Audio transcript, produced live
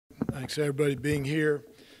Thanks, everybody, being here.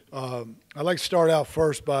 I'd like to start out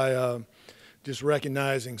first by just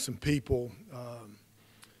recognizing some people.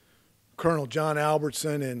 Colonel John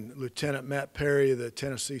Albertson and Lieutenant Matt Perry of the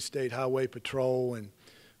Tennessee State Highway Patrol and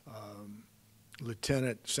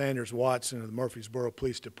Lieutenant Sanders Watson of the Murfreesboro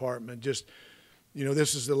Police Department. Just,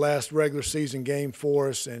 this is the last regular season game for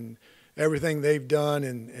us, and everything they've done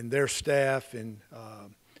and their staff and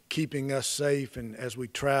keeping us safe and as we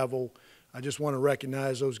travel. I just want to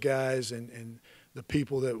recognize those guys and the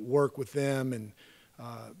people that work with them and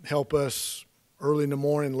help us early in the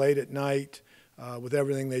morning, late at night with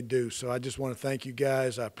everything they do. So I just want to thank you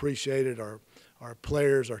guys. I appreciate it. Our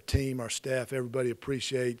players, our team, our staff, everybody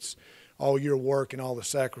appreciates all your work and all the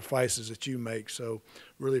sacrifices that you make. So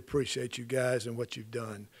really appreciate you guys and what you've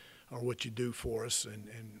done or what you do for us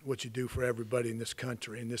and what you do for everybody in this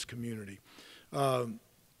country, in this community.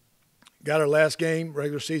 Got our last game,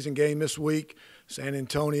 regular season game this week, San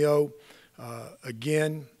Antonio.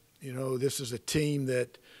 Again, this is a team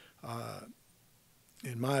that,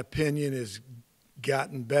 in my opinion, has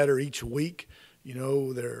gotten better each week.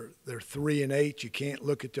 They're 3-8. You can't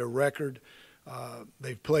look at their record.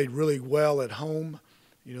 They've played really well at home.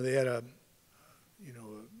 They had I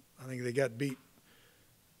think they got beat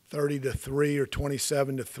 30-3 or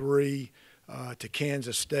 27-3 to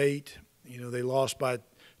Kansas State. They lost by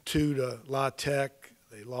 2 to La Tech.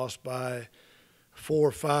 They lost by 4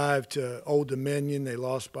 or 5 to Old Dominion. They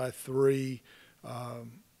lost by 3,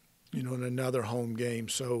 in another home game.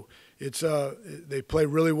 So they play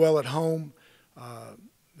really well at home.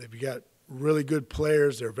 They've got really good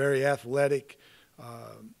players. They're very athletic.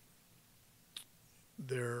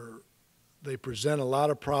 They present a lot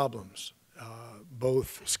of problems,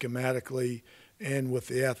 both schematically and with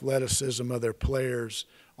the athleticism of their players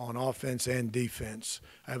on offense and defense.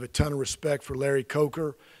 I have a ton of respect for Larry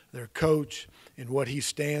Coker, their coach, and what he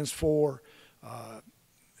stands for.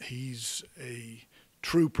 He's a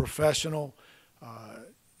true professional.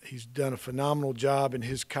 He's done a phenomenal job in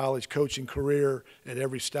his college coaching career at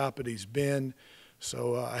every stop that he's been.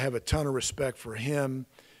 So I have a ton of respect for him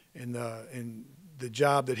and the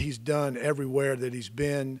job that he's done everywhere that he's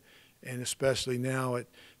been, and especially now at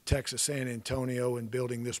Texas San Antonio and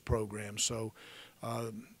building this program. So,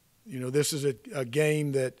 this is a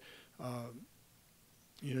game that,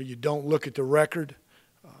 you don't look at the record.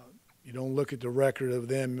 You don't look at the record of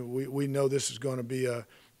them. We know this is going to be a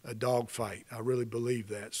dogfight. I really believe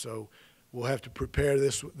that. So we'll have to prepare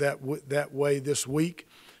that way this week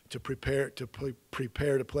to prepare to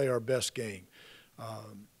play our best game.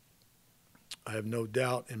 I have no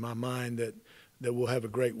doubt in my mind that we'll have a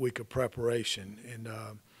great week of preparation. And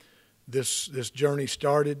this journey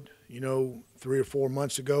started, 3 or 4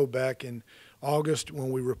 months ago, back in August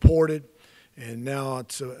when we reported, and now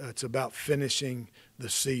it's about finishing the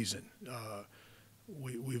season.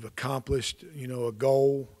 We've accomplished, a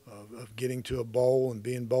goal of getting to a bowl and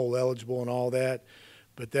being bowl eligible and all that,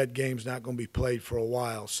 but that game's not going to be played for a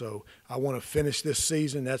while. So I want to finish this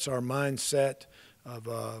season. That's our mindset of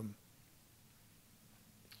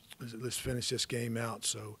let's finish this game out.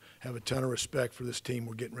 So have a ton of respect for this team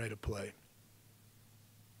we're getting ready to play.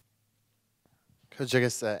 Coach, I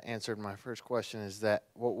guess that answered my first question. Is that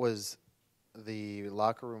what was the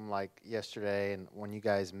locker room like yesterday? And when you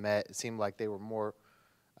guys met, it seemed like they were more,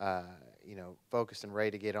 focused and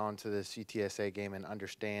ready to get on to this UTSA game and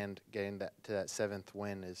understand getting to that 7th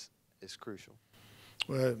win is crucial.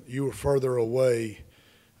 Well, you were further away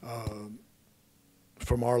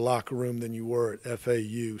from our locker room than you were at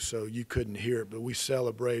FAU, so you couldn't hear it. But we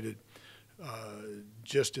celebrated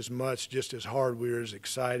just as much, just as hard. We were as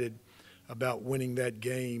excited about winning that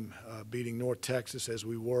game, beating North Texas, as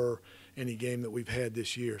we were any game that we've had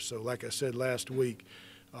this year. So like I said last week,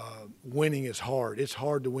 winning is hard. It's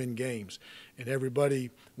hard to win games. And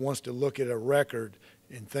everybody wants to look at a record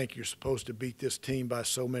and think you're supposed to beat this team by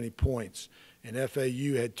so many points. And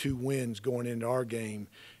FAU had 2 wins going into our game,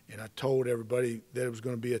 and I told everybody that it was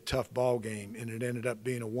going to be a tough ball game, and it ended up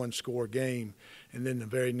being a 1-score game. And then the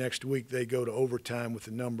very next week they go to overtime with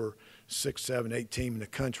the number 6, 7, 8 team in the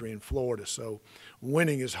country in Florida. So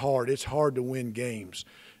winning is hard. It's hard to win games.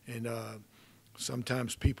 And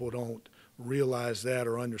sometimes people don't realize that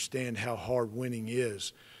or understand how hard winning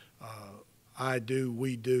is. I do,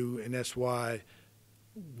 we do, and that's why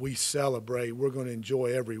we celebrate. We're going to enjoy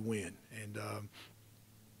every win. And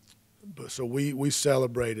so we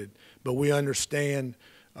celebrated. But we understand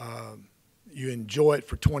you enjoy it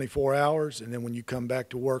for 24 hours, and then when you come back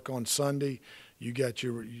to work on Sunday, you've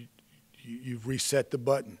reset the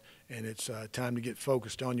button, and it's time to get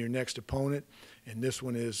focused on your next opponent. And this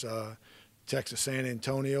one is Texas San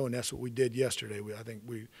Antonio, and that's what we did yesterday. I think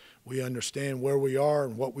we understand where we are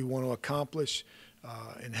and what we want to accomplish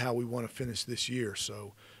and how we want to finish this year.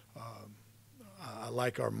 So I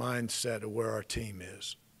like our mindset of where our team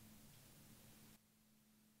is.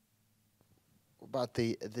 About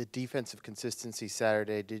the defensive consistency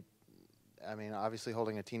Saturday, obviously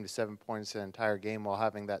holding a team to 7 points the entire game while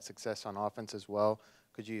having that success on offense as well.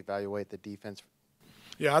 Could you evaluate the defense?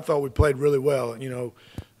 Yeah, I thought we played really well.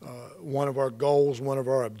 One of our goals, one of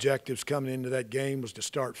our objectives coming into that game was to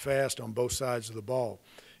start fast on both sides of the ball.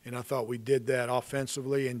 And I thought we did that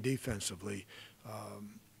offensively and defensively.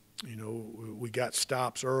 We got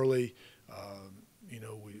stops early.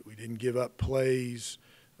 We didn't give up plays.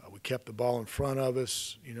 We kept the ball in front of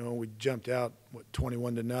us. We jumped out,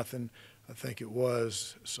 21-0, I think it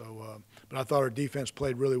was. So, but I thought our defense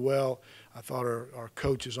played really well. I thought our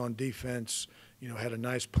coaches on defense, had a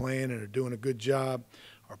nice plan and are doing a good job.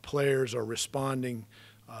 Our players are responding,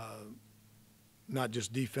 not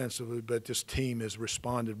just defensively, but this team has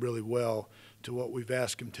responded really well to what we've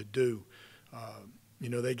asked them to do.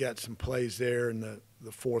 They got some plays there in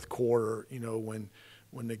the fourth quarter,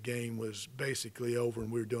 when the game was basically over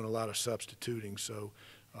and we were doing a lot of substituting. So,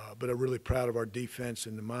 but I'm really proud of our defense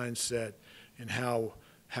and the mindset and how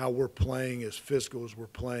we're playing, as physical as we're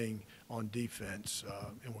playing on defense,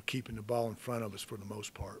 and we're keeping the ball in front of us for the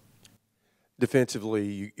most part.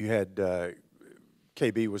 Defensively, you had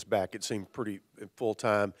KB was back. It seemed pretty full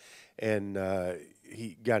time, and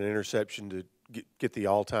he got an interception to get the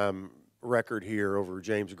all-time record here over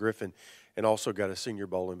James Griffin, and also got a Senior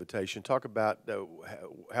Bowl invitation. Talk about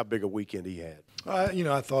how big a weekend he had.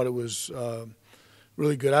 I thought it was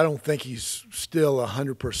really good. I don't think he's still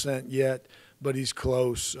 100% yet, but he's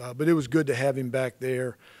close. But it was good to have him back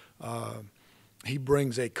there. He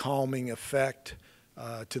brings a calming effect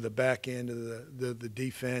to the back end of the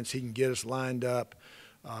defense. He can get us lined up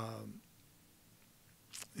and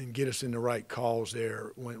get us in the right calls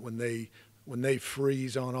there when they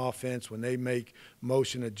freeze on offense, when they make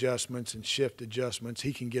motion adjustments and shift adjustments.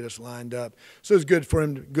 He can get us lined up. So it's good for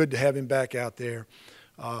him, good to have him back out there.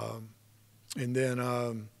 And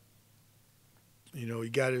then, he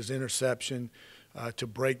got his interception to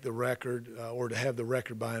break the record or to have the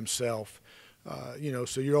record by himself.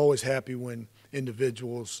 So you're always happy when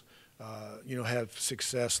individuals, have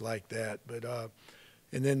success like that. But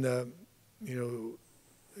and then,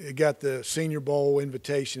 it got the Senior Bowl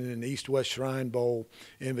invitation and the East-West Shrine Bowl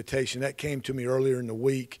invitation. That came to me earlier in the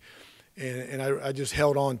week, and I just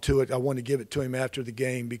held on to it. I wanted to give it to him after the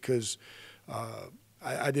game because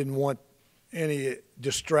I didn't want any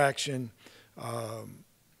distraction,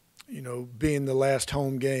 being the last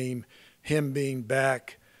home game, him being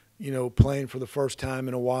back, playing for the first time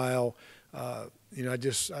in a while. I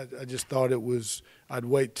just thought it was I'd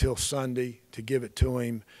wait till Sunday to give it to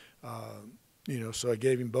him. So I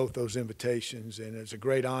gave him both those invitations, and it's a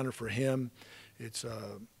great honor for him. It's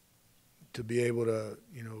to be able to,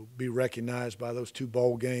 be recognized by those two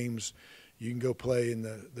bowl games. You can go play in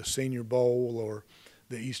the Senior Bowl or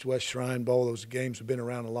the East-West Shrine Bowl. Those games have been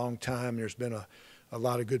around a long time. There's been a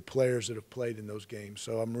lot of good players that have played in those games,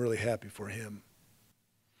 so I'm really happy for him.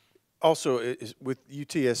 Also, with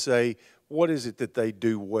UTSA, what is it that they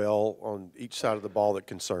do well on each side of the ball that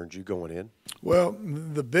concerns you going in? Well,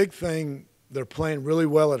 the big thing, they're playing really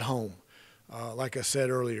well at home. Like I said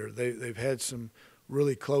earlier, they've had some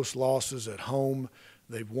really close losses at home.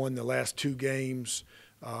 They've won the last two games.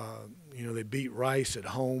 They beat Rice at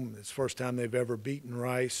home. It's the first time they've ever beaten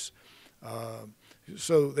Rice.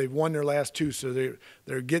 So they've won their last two, so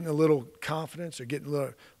they're getting a little confidence. They're getting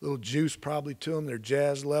a little juice probably to them. Their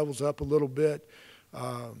jazz level's up a little bit.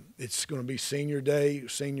 It's going to be senior day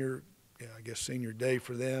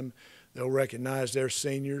for them. They'll recognize their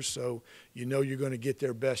seniors, so you're going to get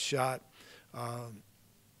their best shot.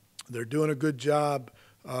 They're doing a good job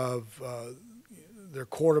of their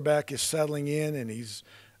quarterback is settling in, and he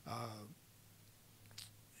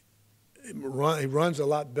runs a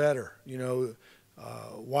lot better.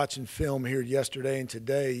 Watching film here yesterday and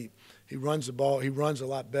today, he runs the ball. He runs a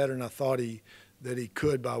lot better than I thought that he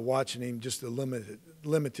could by watching him just the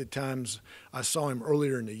limited times I saw him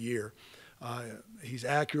earlier in the year. He's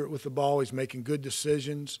accurate with the ball. He's making good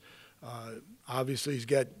decisions. Obviously, he's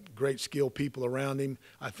got great skilled people around him.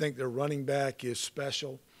 I think their running back is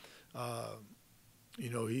special.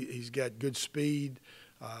 He's got good speed.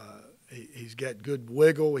 He's got good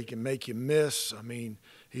wiggle. He can make you miss. I mean,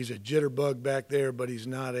 he's a jitterbug back there, but he's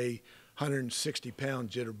not a 160-pound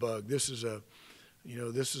jitterbug. This is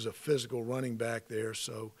a physical running back there.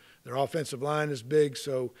 So their offensive line is big,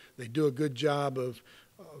 so they do a good job of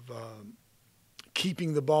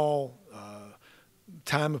keeping the ball,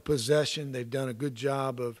 time of possession. They've done a good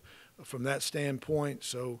job from that standpoint.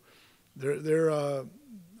 So their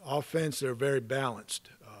offense, they're very balanced.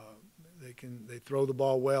 They throw the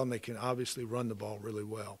ball well, and they can obviously run the ball really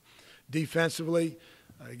well. Defensively,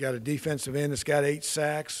 you got a defensive end that's got 8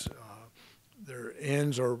 sacks. Their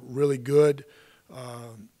ends are really good.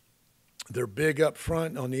 They're big up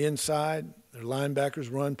front on the inside. Their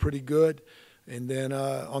linebackers run pretty good. And then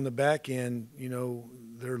on the back end,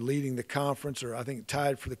 they're leading the conference, or I think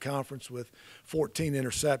tied for the conference with 14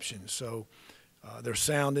 interceptions. So they're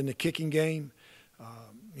sound in the kicking game.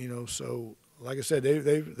 So like I said,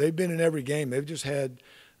 they've been in every game. They've just had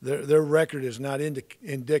their record is not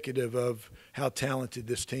indicative of how talented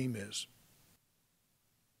this team is.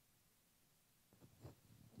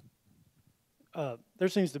 There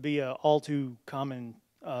seems to be a all too common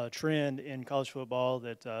trend in college football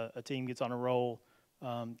that a team gets on a roll,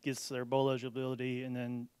 gets their bowl eligibility, and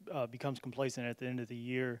then becomes complacent at the end of the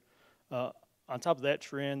year. On top of that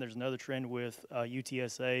trend, there's another trend with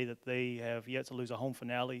UTSA that they have yet to lose a home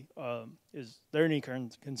finale. Is there any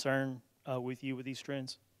concern with you with these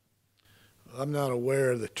trends? I'm not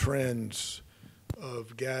aware of the trends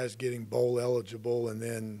of guys getting bowl eligible and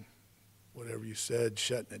then, whatever you said,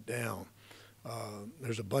 shutting it down.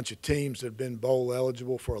 There's a bunch of teams that have been bowl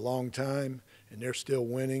eligible for a long time, and they're still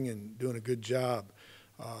winning and doing a good job.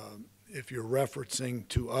 If you're referencing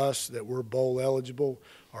to us that we're bowl eligible,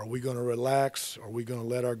 are we going to relax? Are we going to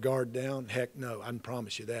let our guard down? Heck no, I can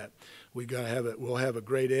promise you that. We'll have a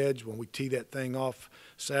great edge when we tee that thing off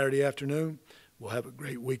Saturday afternoon. We'll have a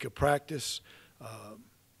great week of practice.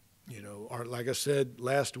 Like I said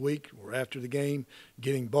last week or after the game,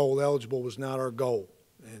 getting bowl eligible was not our goal.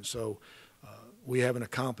 And so we haven't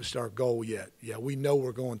accomplished our goal yet. Yeah, we know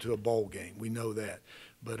we're going to a bowl game. We know that.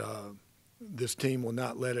 But this team will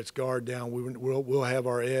not let its guard down. We'll have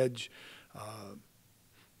our edge.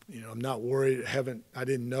 I'm not worried. I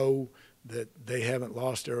didn't know that they haven't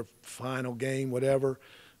lost their final game, whatever,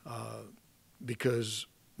 because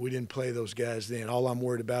we didn't play those guys then. All I'm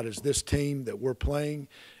worried about is this team that we're playing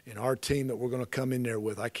and our team that we're going to come in there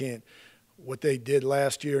with. What they did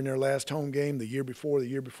last year in their last home game, the year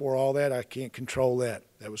before, all that, I can't control that.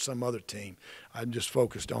 That was some other team. I'm just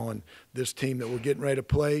focused on this team that we're getting ready to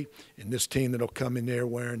play and this team that will come in there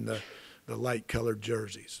wearing the light-colored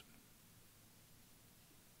jerseys.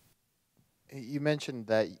 You mentioned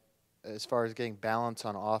that as far as getting balance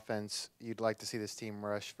on offense, you'd like to see this team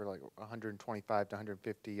rush for like 125 to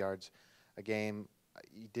 150 yards a game.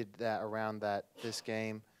 You did that around this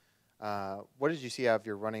game. What did you see out of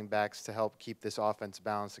your running backs to help keep this offense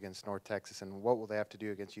balanced against North Texas, and what will they have to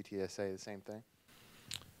do against UTSA? The same thing?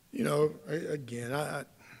 Again,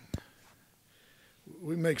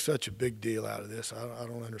 we make such a big deal out of this. I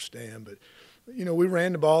don't understand. But, we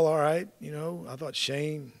ran the ball all right. I thought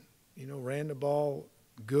Shane, ran the ball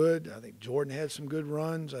good. I think Jordan had some good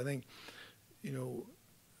runs. I think,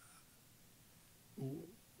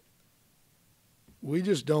 we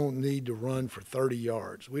just don't need to run for 30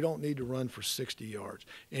 yards. We don't need to run for 60 yards.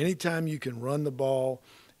 Anytime you can run the ball,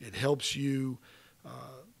 it helps you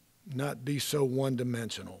not be so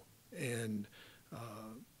one-dimensional. And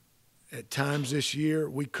at times this year,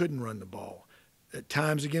 we couldn't run the ball. At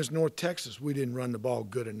times against North Texas, we didn't run the ball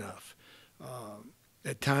good enough.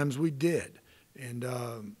 At times we did. And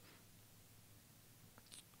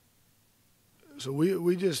so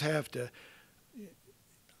we just have to –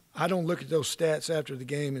 I don't look at those stats after the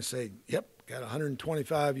game and say, yep, got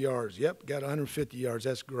 125 yards. Yep, got 150 yards.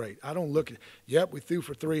 That's great. I don't look at, yep, we threw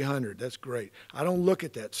for 300. That's great. I don't look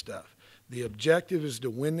at that stuff. The objective is to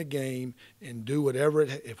win the game and do whatever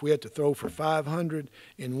if we have to throw for 500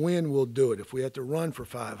 and win, we'll do it. If we have to run for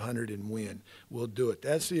 500 and win, we'll do it.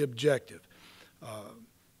 That's the objective.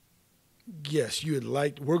 Yes, we're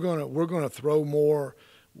going to throw more.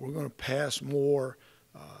 We're going to pass more.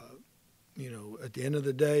 At the end of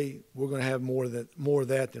the day, we're going to have more of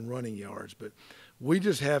that than running yards. But we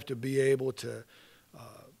just have to be able to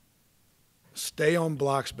stay on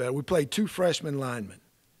blocks better. We played 2 freshman linemen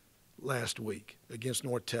last week against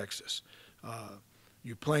North Texas.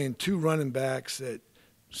 You're playing 2 running backs that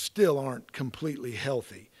still aren't completely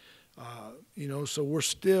healthy. So we're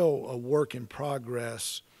still a work in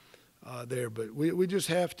progress there. But we just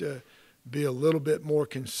have to be a little bit more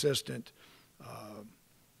consistent.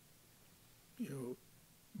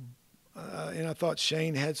 And I thought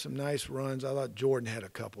Shane had some nice runs. I thought Jordan had a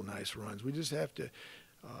couple nice runs. We just have to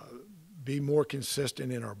be more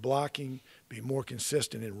consistent in our blocking, be more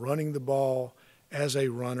consistent in running the ball as a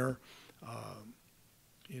runner.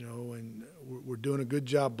 you know, and we're doing a good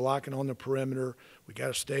job blocking on the perimeter. We got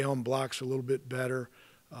to stay on blocks a little bit better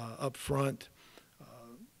up front,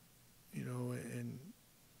 you know,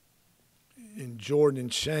 and Jordan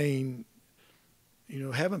and Shane, you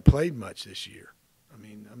know, haven't played much this year. I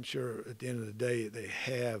mean, I'm sure at the end of the day they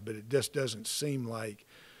have, but it just doesn't seem like,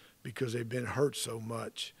 because they've been hurt so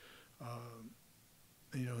much.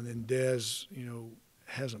 You know, and then Dez, you know,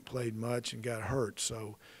 hasn't played much and got hurt.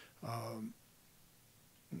 So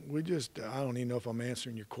we just, I don't even know if I'm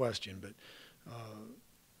answering your question, but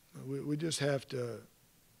we just have to,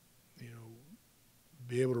 you know,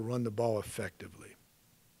 be able to run the ball effectively.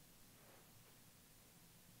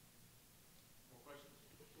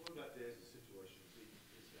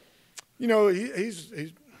 You know, he's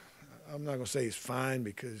I'm not going to say he's fine,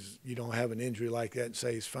 because you don't have an injury like that and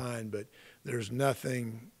say he's fine, but there's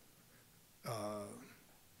nothing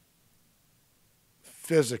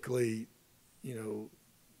physically, you know,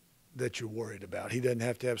 that you're worried about. He doesn't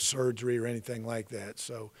have to have surgery or anything like that.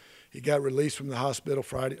 So he got released from the hospital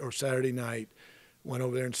Friday or Saturday night, went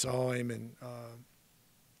over there and saw him, and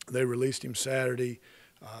they released him Saturday.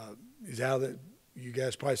 He's out of the, you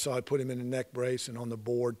guys probably saw I put him in a neck brace and on the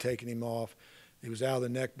board taking him off. He was out of the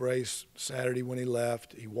neck brace Saturday when he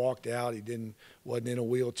left. He walked out. He wasn't in a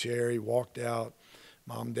wheelchair. He walked out.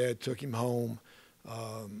 Mom and Dad took him home.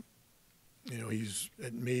 You know, he's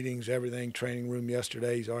at meetings, everything, training room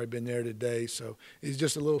yesterday. He's already been there today. So he's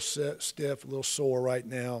just a little stiff, a little sore right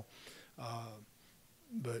now.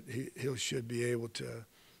 But he should be able to,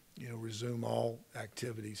 you know, resume all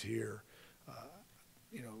activities here.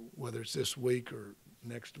 You know, whether it's this week or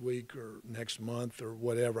next week or next month or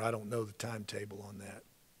whatever, I don't know the timetable on that.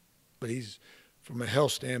 But he's, from a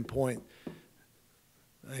health standpoint,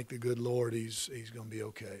 I thank the good Lord, he's going to be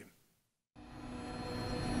okay.